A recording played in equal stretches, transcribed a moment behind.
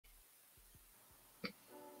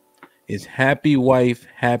Is happy wife,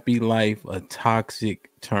 happy life a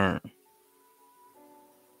toxic term?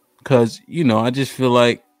 Because, I just feel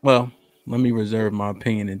like, well, let me reserve my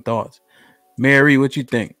opinion and thoughts. Mary, what you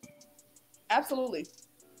think? Absolutely.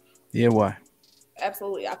 Yeah, why?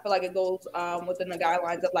 Absolutely. I feel like it goes within the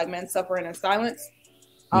guidelines of like men suffering in silence,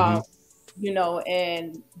 Mm-hmm.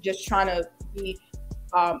 And just trying to be,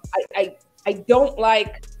 I don't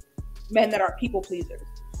like men that are people pleasers.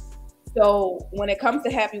 So when it comes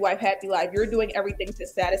to happy wife, happy life, you're doing everything to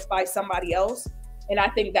satisfy somebody else. And I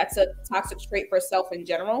think that's a toxic trait for self in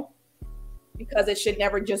general, because it should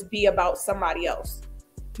never just be about somebody else.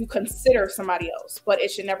 You consider somebody else, but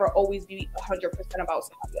it should never always be 100% about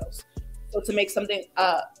somebody else. So to make something,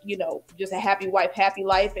 just a happy wife, happy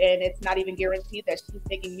life, and it's not even guaranteed that she's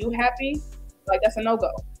making you happy, like that's a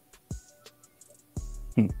no-go.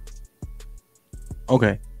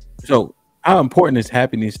 Okay. So how important is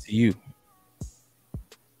happiness to you?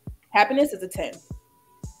 Happiness is a 10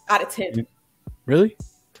 out of 10. Really?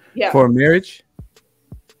 Yeah. For a marriage?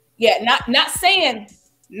 Yeah. Not saying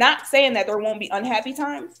that there won't be unhappy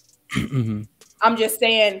times. Mm-hmm. I'm just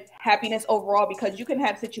saying happiness overall, because you can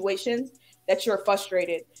have situations that you're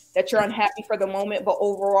frustrated, that you're unhappy for the moment, but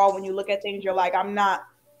overall, when you look at things, you're like, I'm not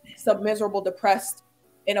some miserable, depressed,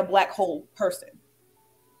 in a black hole person.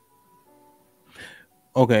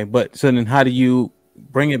 Okay, but so then how do you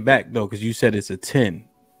bring it back though? Because you said it's a 10.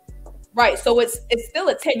 Right. So it's still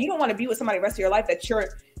a 10. You don't want to be with somebody the rest of your life that you're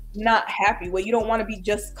not happy with. You don't want to be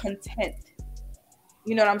just content.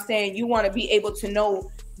 You know what I'm saying? You want to be able to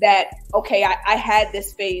know that, okay, I had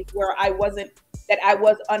this phase where I was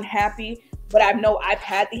unhappy, but I know I've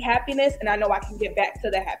had the happiness and I know I can get back to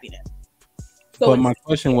the happiness. So but my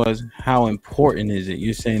question was, how important is it?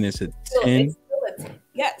 You're saying it's a 10?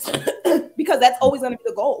 Yes, because that's always going to be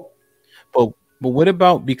the goal. But what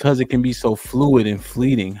about, because it can be so fluid and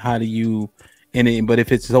fleeting? How do you, but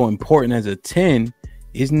if it's so important as a 10,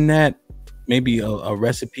 isn't that maybe a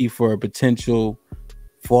recipe for a potential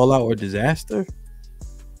fallout or disaster?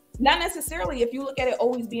 Not necessarily, if you look at it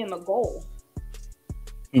always being the goal.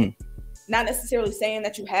 Not necessarily saying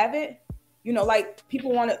that you have it. Like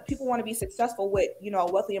people want to be successful with,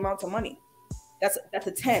 wealthy amounts of money. That's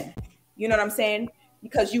a 10. You know what I'm saying?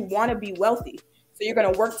 Because you want to be wealthy. So you're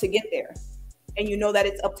going to work to get there. And you know that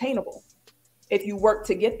it's obtainable if you work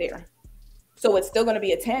to get there. So it's still going to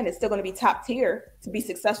be a 10. It's still going to be top tier to be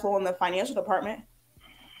successful in the financial department.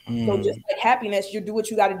 So just like happiness, you do what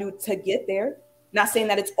you got to do to get there. Not saying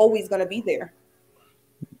that it's always going to be there.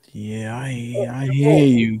 Yeah, I hear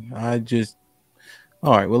you.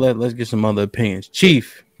 All right, well, let's get some other opinions.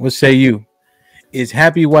 Chief, what say you? Is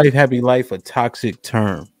happy wife, happy life a toxic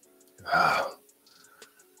term?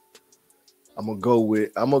 I'm gonna go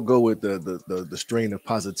with the strain of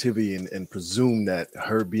positivity and presume that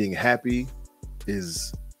her being happy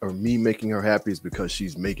or me making her happy is because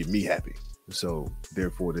she's making me happy. So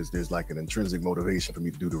therefore there's like an intrinsic motivation for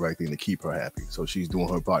me to do the right thing to keep her happy. So she's doing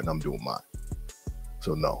her part and I'm doing mine.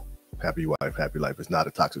 So no, happy wife, happy life is not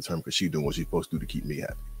a toxic term because she's doing what she's supposed to do to keep me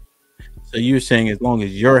happy. So you're saying as long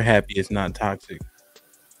as you're happy, it's not toxic.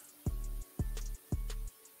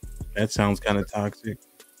 That sounds kind of toxic.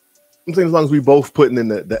 I'm saying as long as we both putting in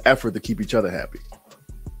the effort to keep each other happy.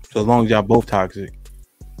 So as long as y'all both toxic.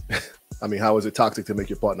 I mean, how is it toxic to make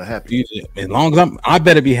your partner happy? As long as I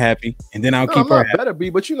better be happy, and then I'll keep her happy. Better be,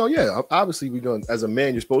 but obviously we going as a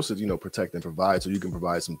man, you're supposed to protect and provide, so you can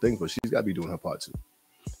provide some things, but she's got to be doing her part too.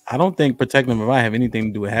 I don't think protect and provide have anything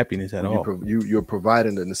to do with happiness at all. You're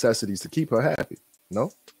providing the necessities to keep her happy.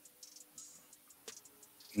 No.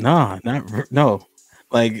 No.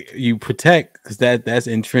 Like you protect because that's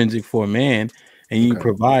intrinsic for a man, and you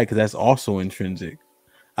provide because that's also intrinsic.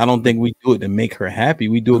 I don't think we do it to make her happy.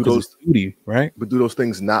 We do it because it's duty, right? But do those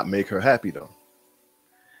things not make her happy though?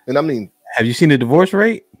 And I mean, have you seen the divorce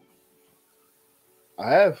rate? I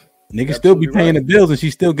have. Niggas still be paying the bills, and she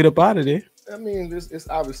still get up out of there. I mean, it's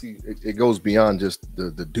obviously it goes beyond just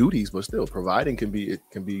the duties, but still providing can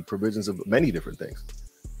be provisions of many different things.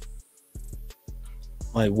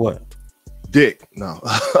 Like what? Dick, no.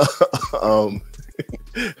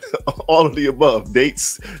 All of the above.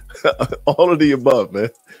 Dates, all of the above, man.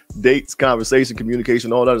 Dates, conversation,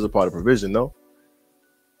 communication, all that is a part of provision, no?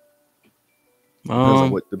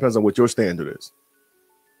 Depends on what your standard is.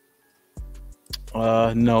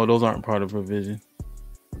 No, those aren't part of provision.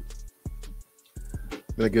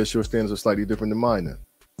 I guess your standards are slightly different than mine then.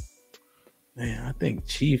 Man, I think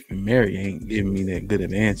Chief and Mary ain't giving me that good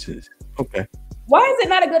of answers. Okay. Why is it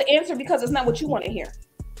not a good answer? Because it's not what you want to hear.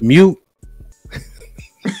 Mute.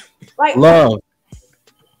 Like love.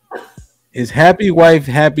 Is happy wife,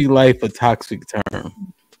 happy life a toxic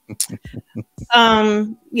term?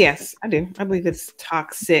 Yes, I do. I believe it's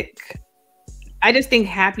toxic. I just think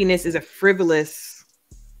happiness is a frivolous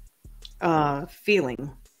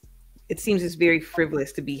feeling. It seems it's very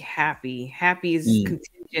frivolous to be happy. Happy is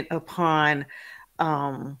contingent upon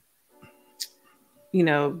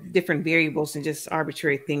different variables and just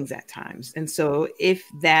arbitrary things at times. And so if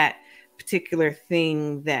that particular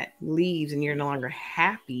thing that leaves and you're no longer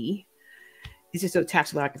happy, it's just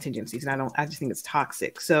attached to a lot of contingencies. And I just think it's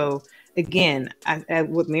toxic. So again,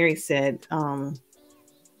 what Mary said,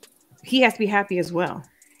 he has to be happy as well.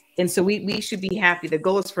 And so we should be happy. The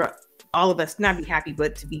goal is for all of us not be happy,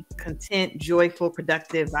 but to be content, joyful,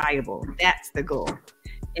 productive, valuable. That's the goal.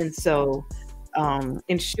 And so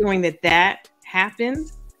ensuring that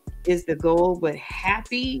happens is the goal. But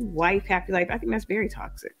happy wife, happy life, I think that's very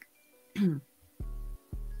toxic.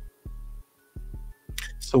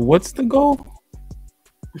 So what's the goal?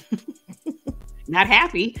 Not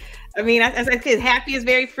happy. I mean, as I said, happy is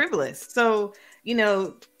very frivolous. So,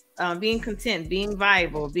 being content, being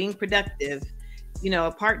viable, being productive,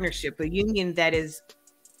 a partnership, a union that is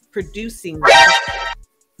producing.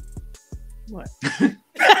 What?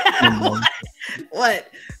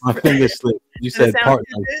 What? My finger slipped. You said partner,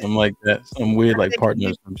 something like that. Some weird like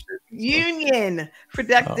partner. Some shit. Union,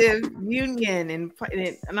 productive union,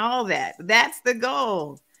 and all that. That's the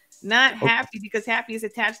goal. Not happy, because happy is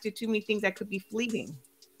attached to too many things that could be fleeting.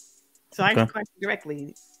 So I question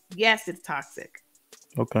directly. Yes, it's toxic.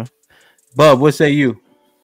 Okay. Bub, what say you?